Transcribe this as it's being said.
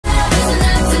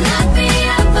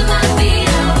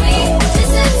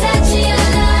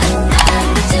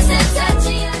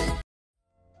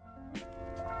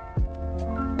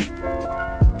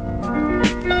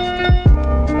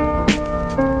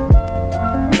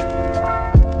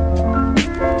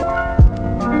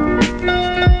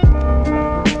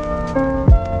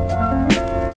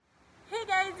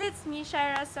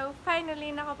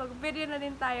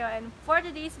tayo. And for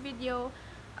today's video,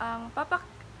 ang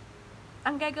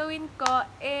gagawin ko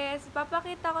is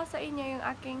papakita ko sa inyo yung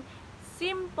aking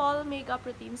simple makeup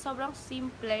routine. Sobrang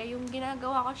simple. Yung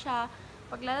ginagawa ko siya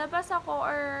paglalabas ako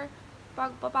or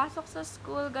pagpapasok sa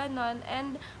school, ganon.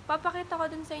 And papakita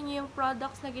ko dun sa inyo yung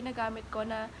products na ginagamit ko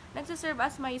na nagsiserve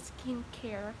as my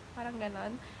skincare. Parang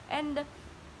ganon. And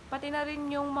pati na rin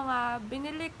yung mga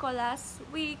binili ko last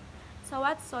week sa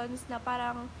Watsons na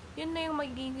parang yun na yung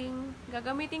magiging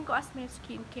gagamitin ko as my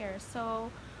skincare.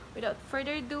 So, without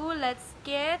further ado, let's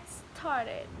get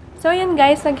started. So, yun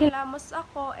guys, naghilamos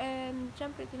ako and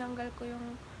syempre tinanggal ko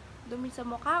yung dumi sa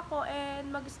mukha ko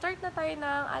and mag-start na tayo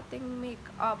ng ating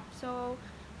makeup. So,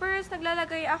 first,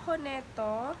 naglalagay ako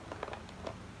neto.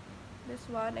 This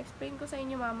one. Explain ko sa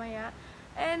inyo mamaya.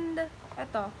 And,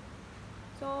 eto.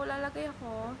 So, lalagay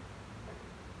ako.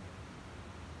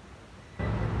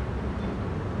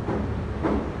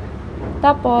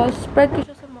 Tapos, spread ko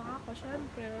siya sa mukha ko,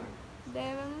 syempre.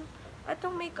 Then,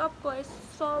 itong makeup ko is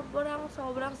sobrang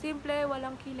simple.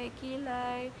 Walang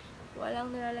kilay-kilay.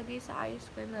 Walang nilalagay sa eyes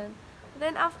ko nun.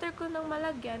 Then, after ko nang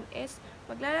malagyan is,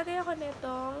 maglalagay ako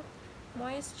nitong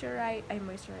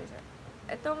moisturizer.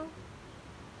 Itong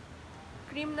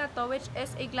cream na to, which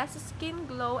is a Gastos Skin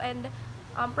Glow and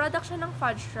product siya ng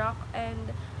Fudge Rock.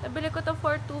 And, nabili ko to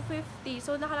for $2.50.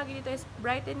 So, nakalagay dito is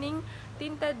Brightening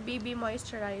Tinted BB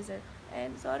Moisturizer.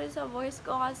 And, sorry sa voice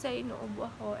ko kasi inuubo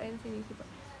ako and sinisipa.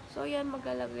 So, yan,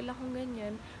 maglalagay lang akong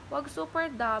ganyan. Wag super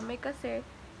dami kasi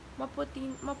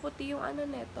maputi yung ano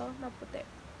neto, maputi.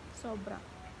 Sobra.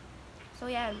 So,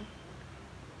 yan.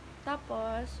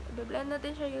 Tapos, i-blend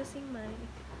natin siya using my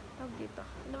tawag dito.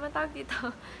 Ano naman tawag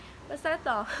dito? Basta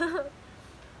ito.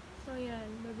 So,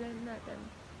 yan. I-blend natin.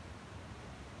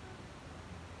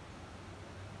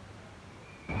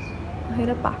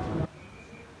 Mahirap pa.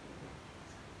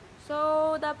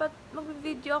 So, dapat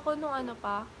mag-video ako nung ano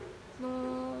pa,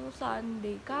 nung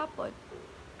Sunday, kapon.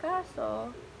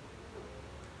 Kaso,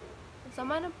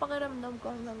 sama ng pakiramdam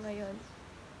ko hanggang ngayon.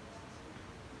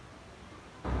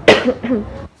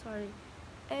 Sorry.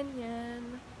 And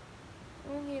yan.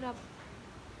 Ang hirap.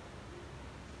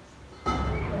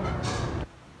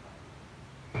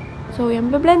 So,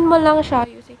 yan. Blend mo lang siya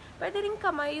using. Pwede rin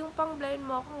kamay yung pang-blend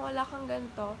mo kung wala kang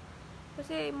ganito.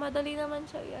 Kasi, madali naman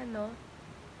siya i-ano.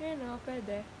 Yan o,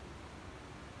 pwede.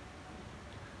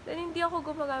 Then, hindi ako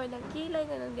gumagamit ng kilay,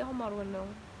 ganun, hindi ako marunong.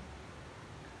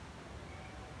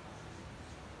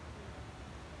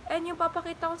 And yung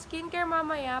papakita kong skincare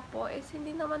mamaya po is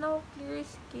hindi naman ako clear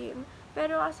skin.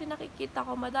 Pero kasi nakikita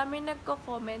ko, madami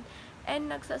nagko-comment and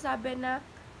nagsasabi na,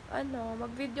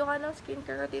 mag-video ka ng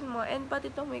skincare routine mo and pati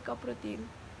itong makeup routine.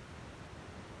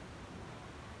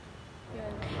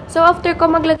 Yan. So, after ko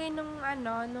maglagay ng,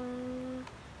 nung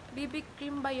BB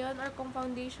cream ba yun, or kung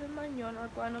foundation man yun, or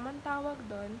kung ano man tawag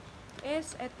doon,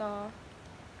 is ito.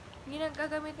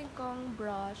 Ginagagamitin kong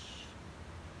brush.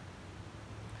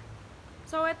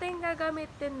 So, ito yung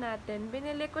gagamitin natin.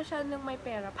 Binili ko siya nung may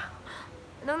pera pa.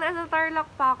 Nung nasa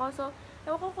Tarlac pa ako. So,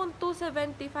 ewan ko kung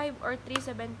 $2.75 or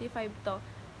 $3.75 to.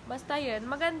 Basta yun.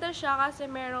 Maganda siya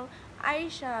kasi merong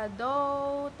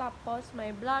eyeshadow, tapos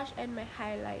may blush, and may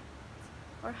highlight.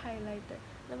 Or highlighter.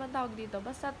 Ano man tawag dito?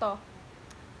 Basta to.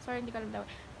 Sorry, hindi ko alam tawag.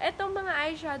 Etong mga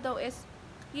eyeshadow is,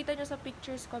 kita nyo sa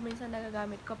pictures ko, minsan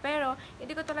nagagamit ko. Pero,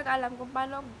 hindi ko talaga alam kung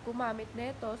paano gumamit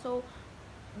nito. So,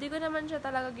 di ko naman siya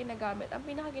talaga ginagamit. Ang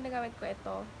pinaka ginagamit ko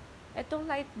ito. Itong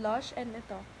light blush and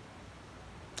ito.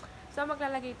 So,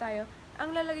 maglalagay tayo.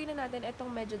 Ang lalagay na natin, itong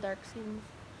medyo dark skin.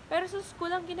 Pero sa school,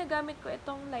 ang ginagamit ko,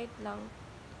 itong light lang.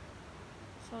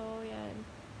 So, yan.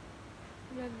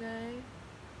 Lagay.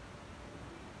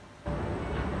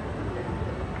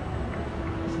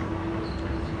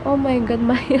 Oh my God,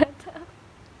 mayata.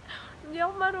 Hindi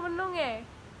ako marunong eh.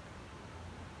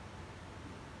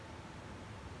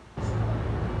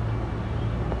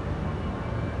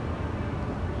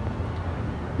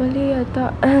 Mali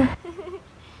yata.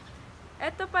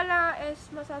 Ito pala is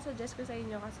masasuggest ko sa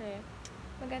inyo kasi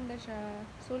maganda siya.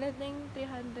 Sulit na yung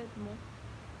 300 mo.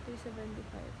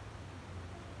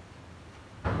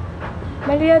 375.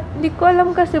 Mali yata. Hindi ko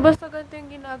alam kasi basta ganito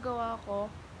yung ginagawa ko.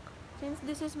 Since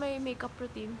this is my makeup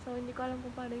routine. So, hindi ko alam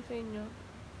kung paano sa inyo.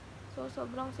 So,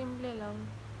 sobrang simple lang.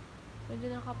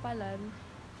 Medyo nakapalan.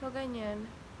 So, ganyan.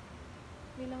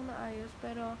 Hindi lang naayos.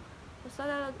 Pero,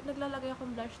 basta naglalagay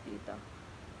akong blush dito.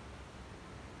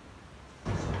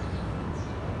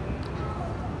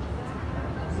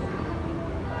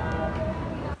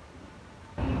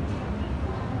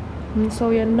 So,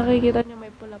 yan. Nakikita nyo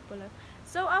may pula-pula.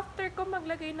 So, after ko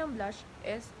maglagay ng blush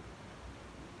is,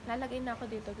 lalagay na ako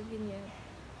dito, ganyan.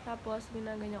 Tapos,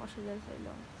 ginaganyan ko siya dyan sa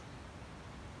ilong.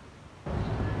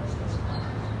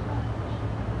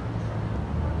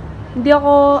 Hindi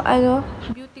ako,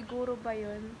 beauty guru ba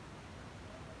yun?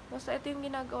 Basta ito yung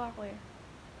ginagawa ko eh.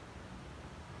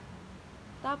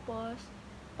 Tapos,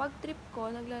 pag trip ko,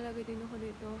 naglalagay din ako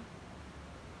dito.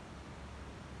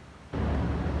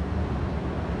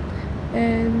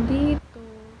 And dito.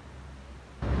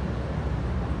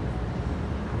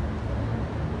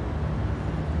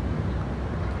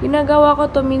 Ginagawa ko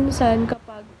to minsan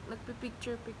kapag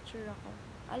nagpipicture-picture ako.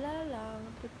 Ala lang,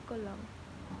 trip ko lang.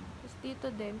 Tapos dito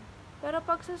din. Pero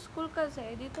pag sa school kasi,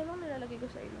 dito lang nilalagay ko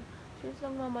sa ilo. Since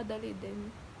lang mamadali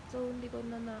din. So, hindi ko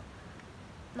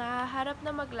naharap na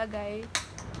maglagay.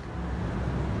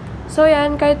 So,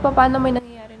 yan. Kahit pa paano may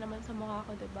nangyayari naman sa mukha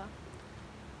ko, diba?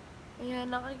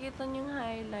 Ayan, nakikita niyo yung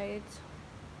highlights.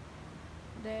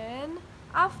 Then,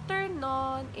 after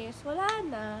nun is, wala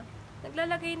na.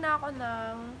 Naglalagay na ako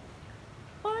ng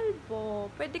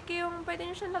polvo. Pwede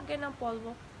nyo siya lagyan ng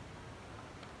polvo.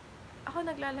 Ako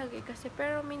naglalagay kasi,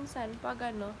 pero minsan, pag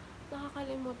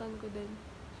nakakalimutan ko din.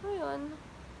 So, yun.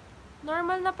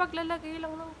 Normal na paglalagay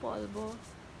lang ng polvo.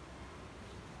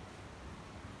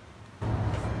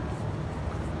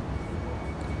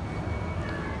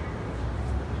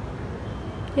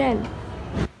 Yan.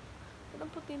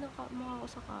 Anong puti na mukha ko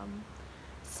sa cam.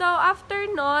 So, after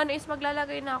nun, is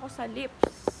maglalagay na ako sa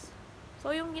lips.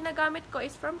 So, yung ginagamit ko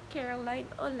is from Caroline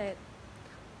ulit.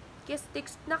 Kiss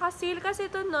sticks. Naka-sale kasi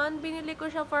ito nun. Binili ko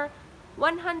siya for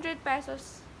 100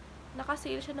 pesos.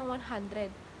 Naka-sale siya ng 100.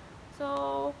 So,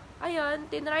 ayun,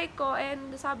 tinry ko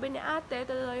and sabi ni ate,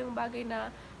 ito na yung bagay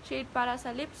na shade para sa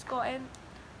lips ko and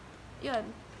yun,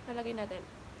 nalagay natin.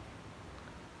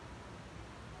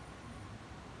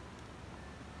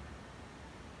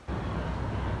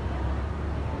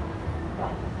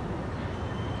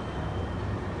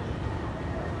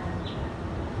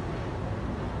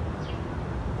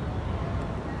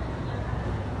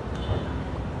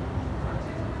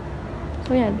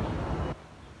 So, yan.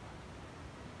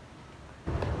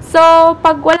 So,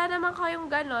 pag wala naman kayong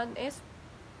ganon, is,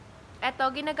 eto,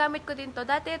 ginagamit ko din to.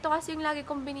 Dati, ito kasi yung lagi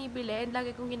kong binibili and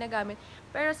lagi kong ginagamit.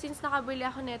 Pero, since nakabili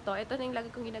ako nito, ito na yung lagi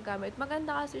kong ginagamit.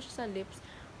 Maganda kasi siya sa lips.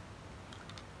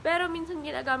 Pero, minsan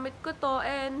ginagamit ko to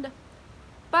and,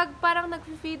 pag parang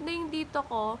nag-feed na yung dito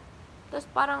ko, tapos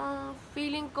parang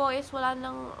feeling ko is wala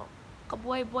nang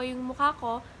kabuhay-buhay yung mukha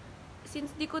ko,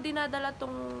 since di ko dinadala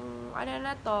tong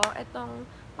itong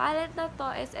palette na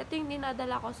to, is ito yung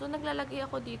dinadala ko. So, naglalagay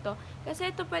ako dito. Kasi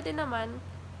ito pwede naman,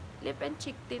 lip and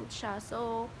cheek tint siya.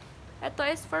 So, ito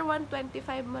is for 125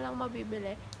 mo lang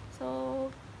mabibili.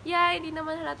 So, yeah, hindi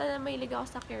naman halata na mahilig ako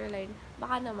sa Caroline.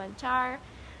 Baka naman, char.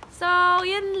 So,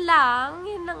 yun lang.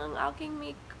 Yun lang ang aking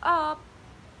makeup.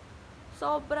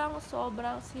 Sobrang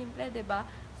simple, diba?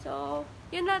 So,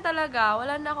 yun lang talaga.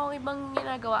 Wala na akong ibang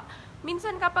ginagawa.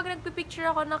 Minsan kapag nagpipicture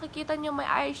ako, nakikita nyo may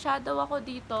eyeshadow ako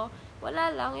dito.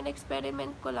 Wala lang,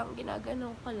 in-experiment ko lang,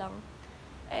 ginaganon ko lang.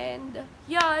 And,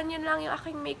 yun lang yung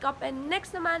aking makeup. And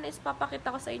next naman is papakita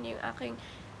ko sa inyo yung aking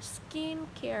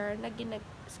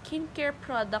skincare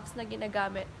products na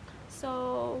ginagamit.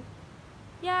 So,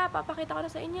 yeah, papakita ko na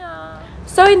sa inyo.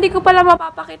 So, hindi ko pala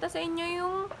mapapakita sa inyo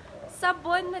yung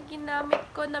sabon na ginamit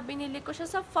ko, na binili ko siya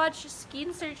sa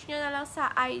fudge.skin. Search nyo na lang sa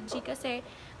IG kasi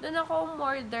doon ako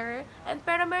umorder. And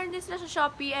pero meron din sila sa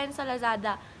Shopee and sa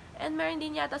Lazada. And meron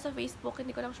din yata sa Facebook,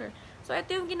 hindi ko lang sure. So,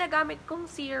 ito yung ginagamit kong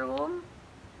serum.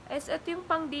 Ito yung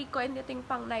pang day ko and ito yung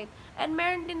pang night. And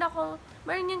meron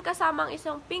yun kasamang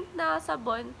isang pink na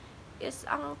sabon.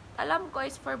 Ang alam ko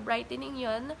is for brightening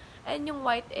yun. And yung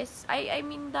white is, I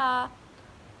mean the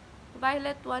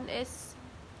violet one is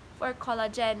for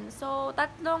collagen. So,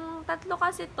 tatlo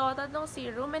kasi to, tatlong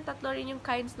serum, and tatlo rin yung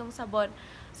kinds ng sabon.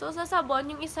 So, sa sabon,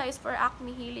 yung isa is for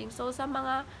acne healing. So, sa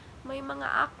may mga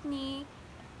acne,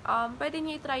 pwede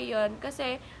nyo i-try yun.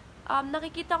 Kasi,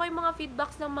 nakikita ko yung mga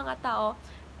feedbacks ng mga tao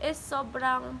is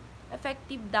sobrang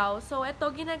effective daw. So, ito,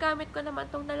 ginagamit ko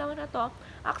naman tong dalawa na to.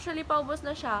 Actually, paubos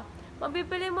na siya.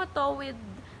 Mabibili mo to with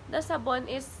the sabon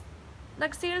is,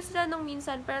 nag-sale sila nung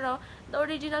minsan, pero the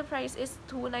original price is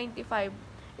 $2.95.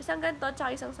 Isang ganito,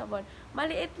 tsaka isang sabon.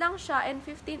 Maliit lang siya and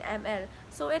 15 ml.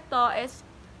 So, ito is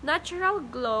Natural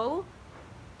Glow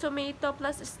Tomato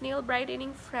plus Snail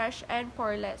Brightening Fresh and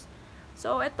Poreless.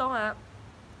 So, ito nga,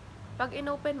 pag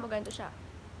inopen mo, ganito siya.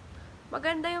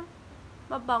 Maganda yung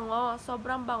mabango.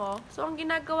 Sobrang bango. So, ang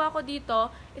ginagawa ko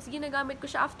dito is ginagamit ko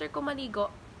siya after ko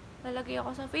maligo. Lalagay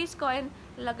ako sa face ko and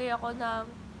lalagay ako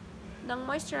ng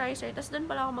moisturizer. Tapos, doon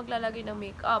pala ako maglalagay ng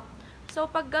makeup. So,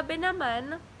 pag gabi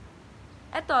naman,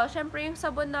 eto, syempre yung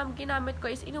sabon na ginamit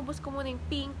ko is inubos ko muna yung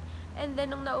pink and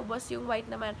then nung naubos yung white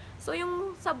naman. So,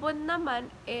 yung sabon naman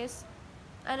is,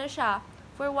 siya,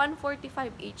 for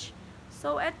 145 each.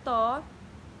 So, eto,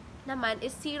 naman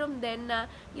is serum din na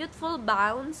youthful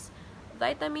bounce,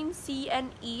 vitamin C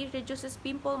and E, reduces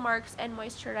pimple marks and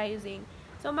moisturizing.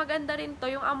 So, maganda rin to.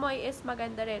 Yung amoy is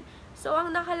maganda rin. So, ang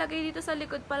nakalagay dito sa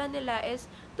likod pala nila is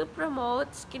to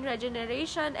promote skin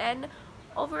regeneration and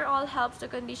overall helps to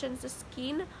condition the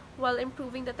skin while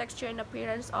improving the texture and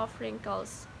appearance of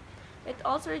wrinkles. It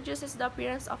also reduces the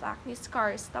appearance of acne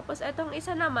scars. Tapos, itong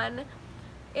isa naman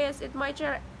is it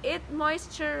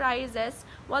moisturizes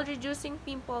while reducing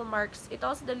pimple marks. It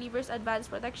also delivers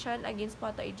advanced protection against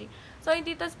photoaging. So,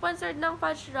 hindi to sponsored ng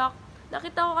Fudge Rock.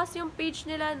 Nakita ko kasi yung page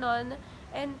nila nun,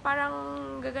 and parang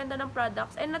gaganda ng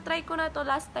products. And na-try ko na to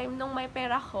last time nung may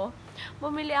pera ko.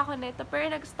 Bumili ako nito,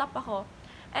 pero nag-stop ako.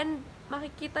 And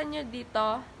makikita nyo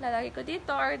dito, lalagay ko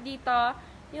dito or dito,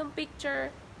 yung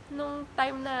picture nung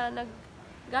time na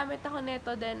naggamit ako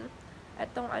nito, then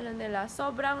etong ano nila.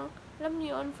 Sobrang, alam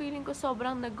niyo yun, feeling ko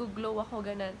sobrang nag-glow ako,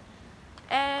 ganun.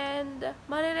 And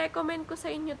marirecommend ko sa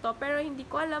inyo to, pero hindi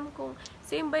ko alam kung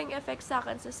same ba yung effect sa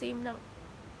akin, sa same ng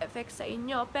effect sa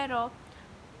inyo. Pero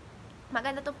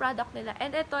maganda tong product nila.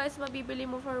 And ito is mabibili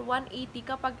mo for 180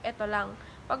 kapag ito lang.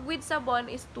 Pag with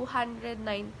sabon is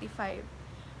 295.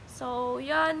 So,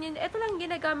 yan. Ito lang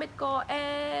ginagamit ko.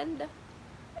 And,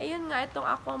 ayun nga, itong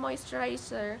Aqua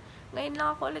Moisturizer. Ngayon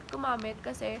lang ako ulit gumamit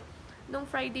kasi nung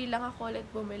Friday lang ako ulit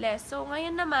bumili. So,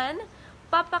 ngayon naman,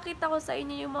 papakita ko sa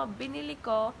inyo yung mga binili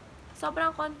ko.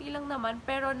 Sobrang konti lang naman,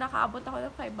 pero nakaabot ako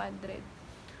ng 500.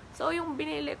 So, yung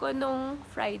binili ko nung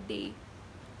Friday.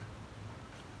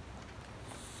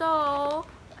 So,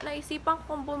 naisipan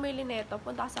kong bumili nito.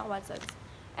 Punta sa Watsons.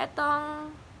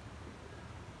 Etong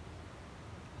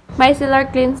micellar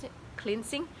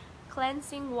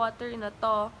cleansing water na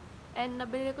to. And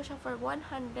nabili ko siya for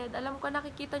 100. Alam ko,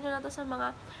 nakikita nyo na to sa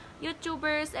mga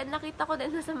YouTubers. And nakita ko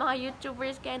din sa mga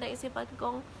YouTubers. Kaya naisipan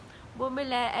kong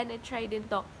bumili and i-try din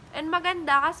to. And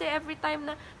maganda kasi every time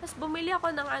na, mas bumili ako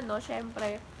ng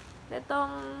syempre,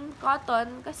 netong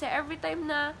cotton. Kasi every time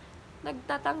na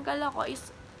nagtatanggal ako is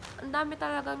ang dami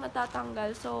talagang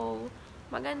natatanggal. So,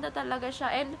 maganda talaga siya.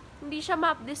 And, hindi siya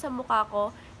ma-hapdi sa mukha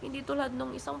ko. Hindi tulad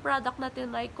nung isang product na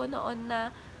tinry ko noon na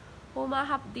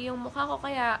humahapdi yung mukha ko.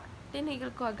 Kaya,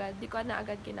 tinigil ko agad. Di ko na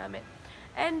agad ginamit.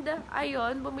 And,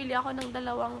 ayun, bumili ako ng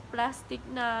dalawang plastic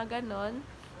na ganon,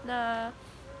 na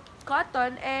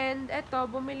cotton. And, eto,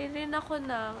 bumili rin ako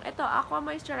ng, eto, Aqua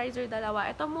Moisturizer dalawa.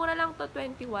 Eto, mura lang to,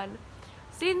 21.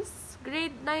 Since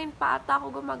grade 9 pa ata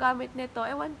ako gumagamit nito,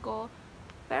 ewan ko,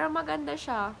 pero maganda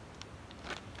siya.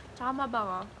 Tsaka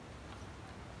mabango.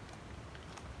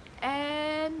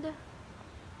 And,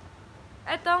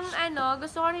 etong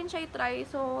gusto ko rin siya i-try.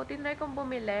 So, tinry kong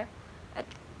bumili. At,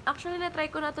 actually,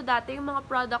 na-try ko na to dati, yung mga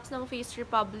products ng Face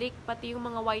Republic, pati yung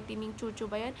mga whitening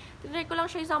chuchu ba yan. Tinry ko lang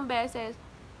siya isang beses.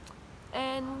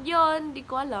 And, yun, di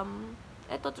ko alam.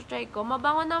 Ito, to try ko.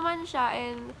 Mabango naman siya,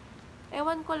 and,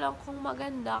 ewan ko lang kung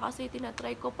maganda, kasi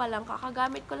tinatry ko pa lang.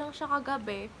 Kakagamit ko lang siya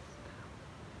kagabi.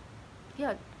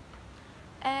 Yun.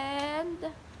 And,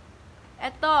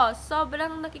 eto,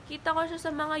 sobrang nakikita ko siya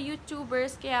sa mga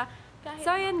YouTubers, kaya,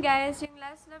 so, yun guys, yung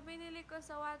last na binili ko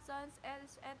sa Watsons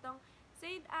is etong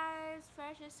St. Ives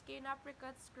Fresh Skin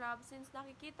Apricot Scrub, since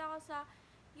nakikita ko sa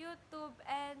YouTube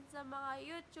and sa mga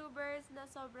YouTubers na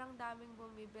sobrang daming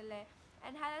bumibili.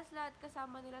 And halos lahat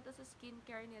kasama nila to sa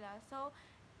skincare nila. So,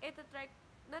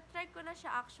 na-try ko na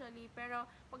siya actually, pero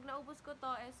pag naubos ko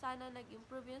to, sana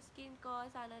nag-improve yung skin ko,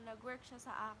 sana nag-work siya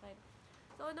sa akin.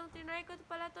 So, nung tinry ko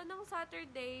pala to nung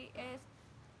Saturday is,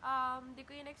 di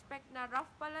ko in-expect na rough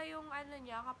pala yung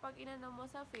niya kapag inano mo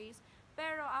sa face.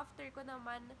 Pero after ko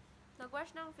naman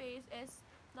nag-wash ng face is,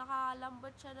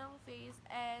 nakalambot siya ng face,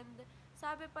 and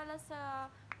sabi pala sa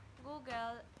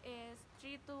Google is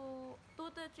 2 to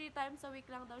 3 times a week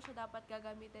lang daw siya dapat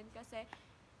gagamitin kasi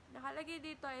nakalagay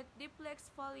dito, it deeply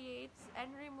exfoliates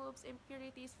and removes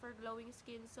impurities for glowing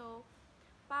skin. So,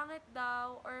 pangit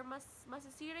daw or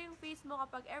masisira yung face mo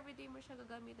kapag everyday mo siya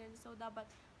gagamitin. So, dapat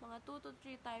mga 2 to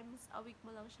 3 times a week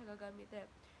mo lang siya gagamitin.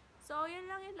 So, yun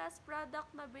lang yung last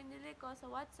product na binili ko sa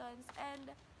Watsons.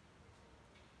 And,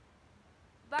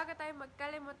 bago tayo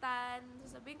magkalimutan,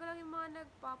 sasabihin ko lang yung mga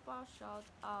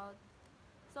nagpapa-shoutout.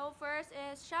 So, first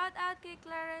is, shoutout kay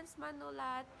Clarence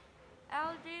Manulat,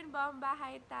 Eldrin Bomba,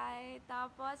 hi Tay.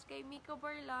 Tapos kay Miko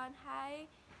Borlon, hi.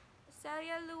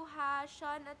 Celia Luha,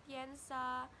 Sean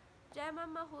Atienza, Gemma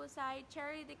Mahusay,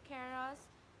 Cherry De Queros,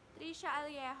 Trisha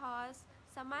Aliejos,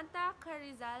 Samantha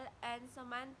Carizal, and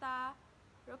Samantha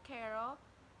Roquero,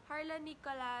 Harla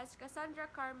Nicolas, Cassandra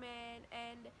Carmen,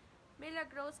 and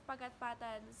Milagros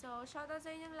Pagatpatan. So, shoutout sa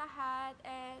inyong lahat,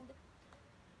 and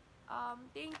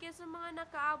thank you sa mga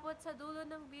nakaabot sa dulo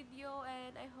ng video,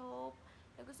 and I hope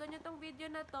nagustuhan nyo tong video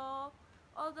na to.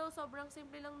 Although, sobrang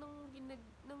simple lang nung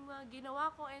ginawa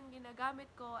ko and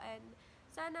ginagamit ko. And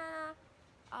sana,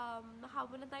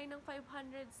 nakahabol na tayo ng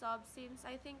 500 subs since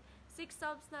I think 6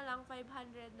 subs na lang, 500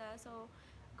 na. So,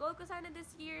 goal ko sana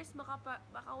this year is maka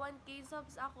 1K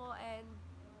subs ako. And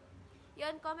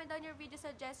yun, comment down your video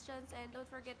suggestions and don't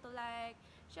forget to like,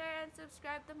 share, and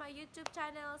subscribe to my YouTube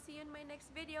channel. See you in my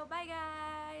next video. Bye,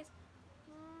 guys!